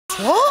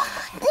What?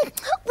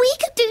 We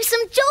could do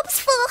some jobs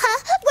for her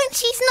when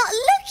she's not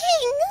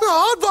looking.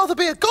 Oh, I'd rather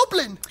be a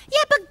goblin.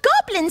 Yeah, but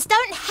goblins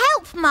don't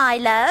help,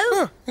 Milo.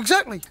 Yeah,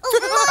 exactly.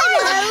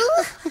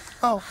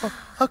 Oh, Oh,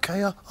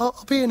 okay,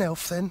 I'll be an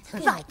elf then.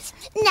 Milo! Right.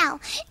 Now,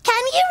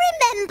 can you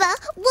remember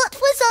what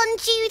was on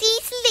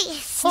Judy's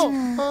list?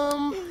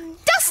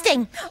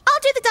 Dusting.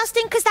 I'll do the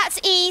dusting because that's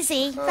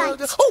easy. Right.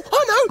 Oh,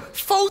 I know!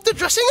 Fold the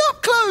dressing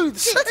up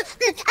clothes!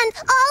 And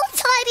I'll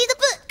tidy the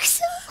books.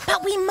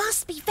 But we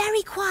must be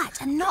very quiet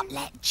and not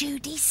let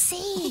Judy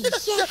see.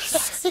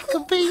 Yes. It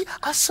can be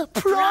a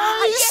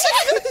surprise!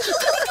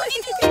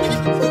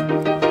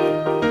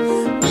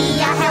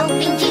 We are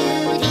helping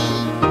Judy.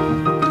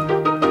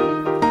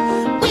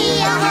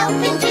 We are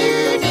helping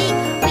Judy.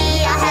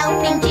 We are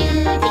helping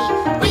Judy.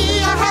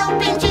 We are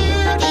helping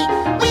Judy.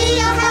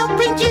 We are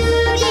helping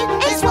Judy.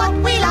 It's what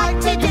we like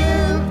to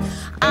do.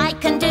 I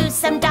can do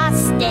some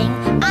dusting.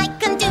 I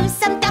can do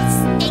some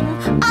dusting.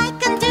 I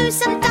can do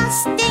some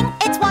dusting.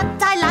 It's what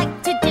I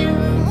like to do.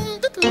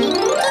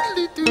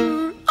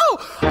 Oh,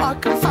 I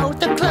can fold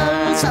the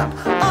clothes up.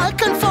 I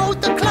can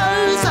fold the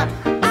clothes up.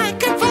 I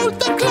can fold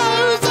the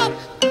clothes up.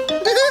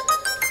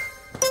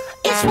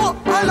 It's what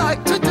I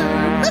like to do.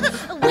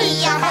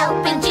 We are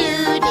helping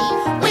Judy.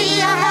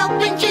 We are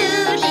helping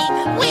Judy.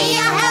 We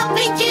are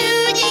helping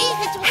Judy.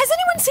 Has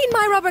anyone seen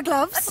my rubber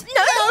gloves?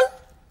 No.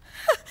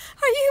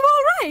 Are you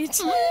all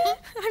right?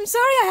 I'm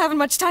sorry I haven't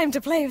much time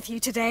to play with you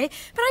today,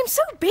 but I'm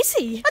so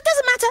busy. It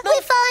doesn't matter.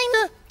 We're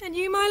fine. And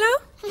you,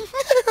 Milo?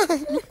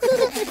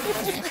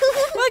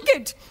 Well,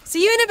 good.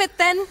 See you in a bit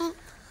then.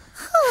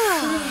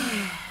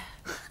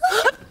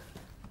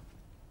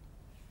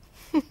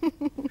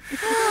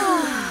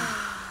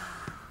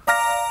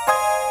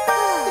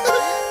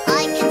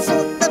 I can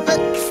sort the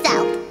books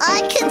out.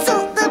 I can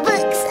sort the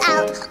books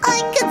out.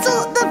 I can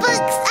sort the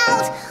books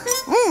out.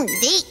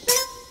 Neat.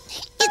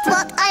 It's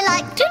what I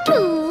like to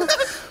do.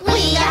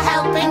 We are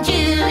helping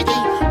Judy.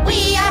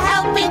 We are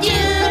helping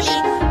Judy.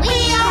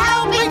 We are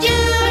helping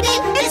Judy.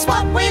 It's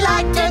what we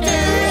like to do.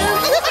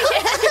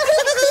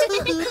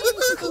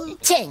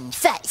 10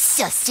 fat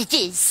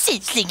sausages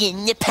sizzling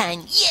in the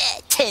pan. Yeah,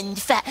 10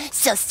 fat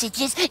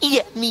sausages.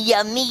 Yummy,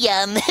 yummy,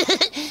 yum.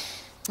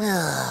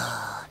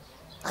 Oh,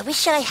 I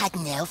wish I had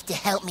an elf to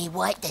help me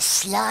wipe the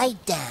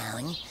slide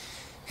down.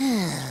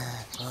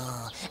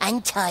 Oh,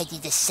 and tidy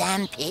the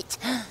sandpit.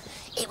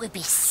 It would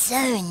be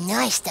so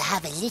nice to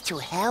have a little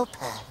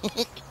helper.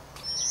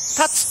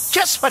 That's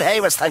just what I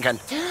was thinking.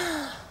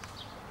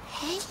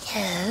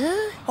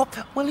 Hello? Oh,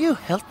 will you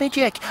help me,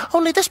 Jake?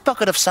 Only this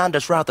bucket of sand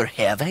is rather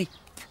heavy.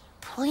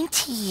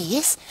 Pointy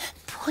ears,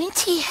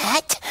 pointy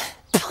hat,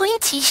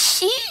 pointy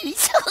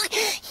shoes.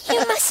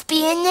 You must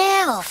be an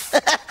elf.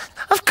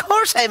 Of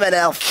course I'm an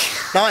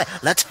elf. Now,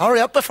 let's hurry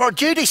up before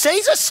Judy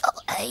sees us.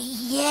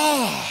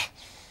 Yeah.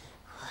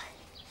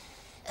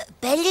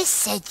 Bella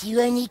said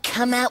you only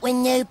come out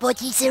when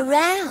nobody's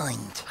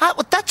around.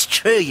 Well, that's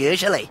true,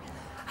 usually.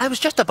 I was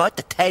just about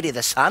to tidy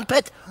the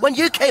sandpit when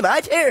you came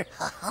out here.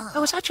 I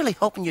was actually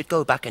hoping you'd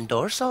go back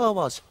indoors, so I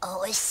was.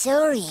 Oh,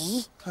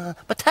 sorry.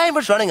 But time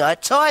was running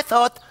out, so I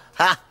thought,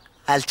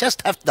 I'll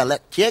just have to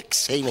let Jake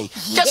see me.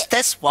 Just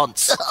this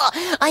once.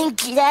 I'm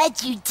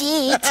glad you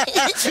did.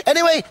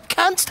 Anyway,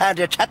 can't stand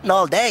here chatting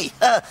all day.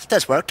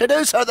 There's work to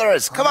do, so there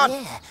is. Come on.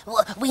 Yeah.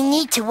 Well, we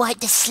need to wipe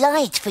the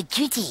slides for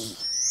Judy.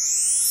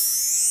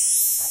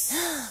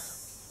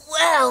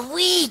 Well,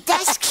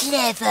 that's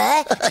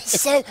clever.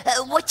 So,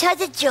 what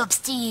other jobs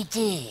do you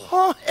do?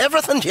 Oh,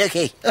 everything,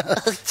 Jakey.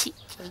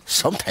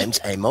 Sometimes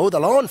I mow the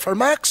lawn for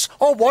Max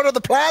or water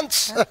the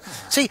plants.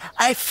 See,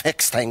 I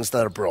fix things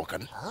that are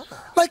broken.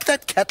 Like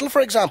that kettle,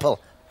 for example.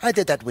 I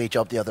did that wee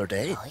job the other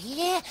day. Oh,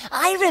 yeah,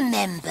 I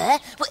remember.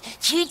 Well,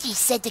 Judy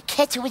said the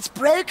kettle was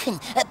broken,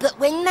 but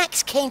when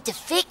Max came to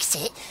fix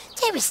it,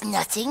 there was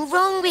nothing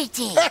wrong with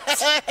it.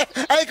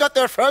 I got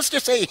there first, you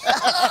see.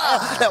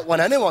 When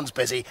anyone's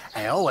busy,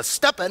 I always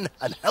step in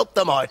and help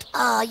them out.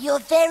 Oh, you're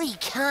very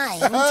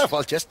kind.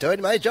 Well, just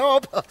doing my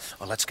job. Well,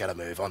 let's get a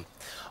move on.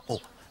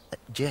 Oh,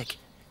 Jake.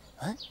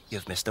 Huh?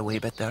 You've missed a wee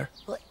bit there.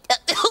 What?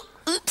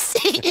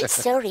 Oops.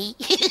 Sorry.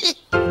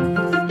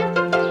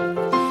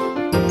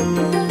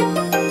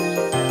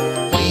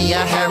 We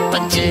are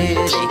helping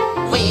Judy.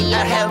 We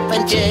are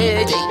helping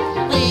Judy.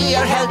 We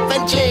are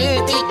helping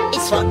Judy.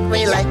 It's what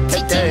we like to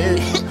do.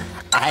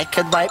 I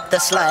can wipe the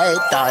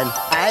slide down.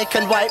 I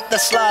can wipe the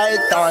slide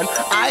down.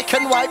 I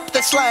can wipe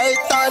the slide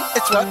down.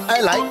 It's what I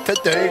like to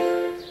do.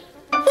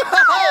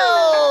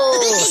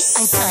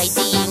 I'm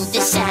tidying the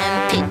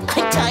sandpit.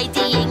 I'm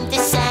tidying the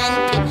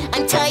sandpit.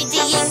 I'm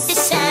tidying the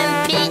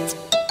sandpit.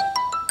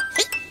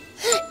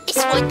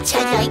 It's what I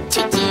like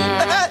to do.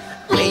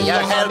 We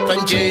are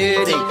helping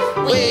Judy.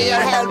 We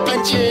are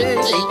helping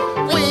Judy.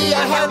 We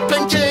are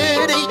helping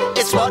Judy.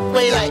 It's what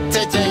we like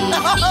to do.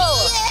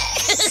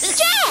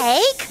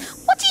 Jake,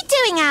 what are you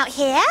doing out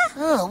here?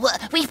 Oh, well,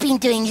 we've been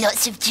doing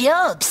lots of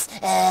jobs.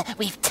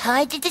 We've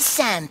tidied the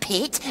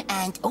sandpit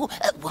and,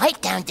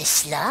 wiped down the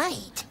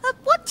slide.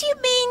 What do you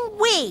mean,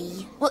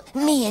 we? Well,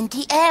 me and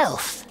the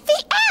elf.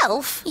 The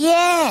elf?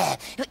 Yeah.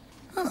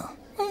 Oh,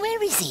 where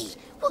he?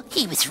 Well,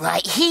 he was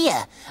right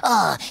here.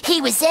 Oh,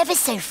 he was ever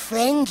so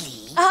friendly.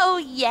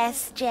 Oh,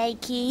 yes,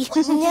 Jakey.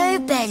 No,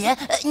 Bella,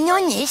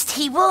 honest,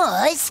 he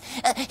was.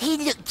 He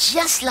looked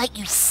just like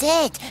you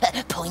said.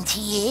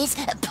 Pointy ears,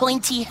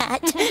 pointy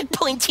hat,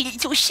 pointy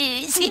little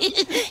shoes.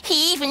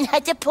 He even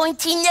had a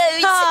pointy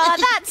nose. Oh,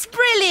 that's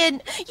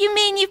brilliant. You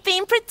mean you've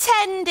been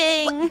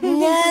pretending?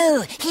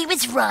 No, he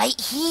was right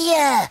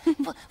here.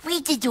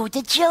 We did all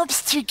the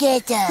jobs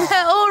together.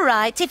 All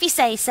right, if you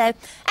say so.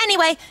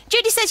 Anyway,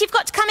 Judy says you've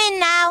got to come in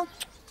now.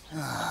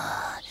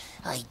 Oh,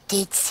 I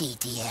did see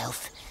the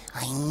elf.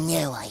 I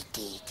know I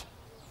did.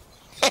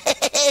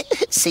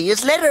 See you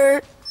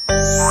later.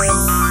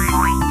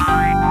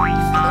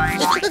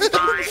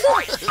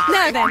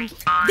 Now then,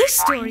 this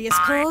story is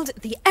called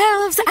The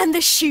Elves and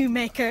the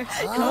Shoemaker.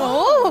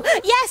 Oh,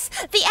 yes,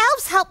 the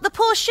elves help the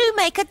poor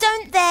shoemaker,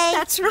 don't they?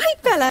 That's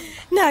right, Bella.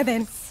 Now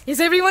then, is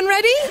everyone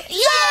ready?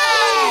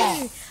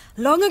 Yes!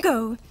 Long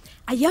ago,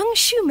 a young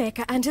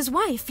shoemaker and his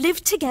wife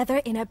lived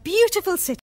together in a beautiful city.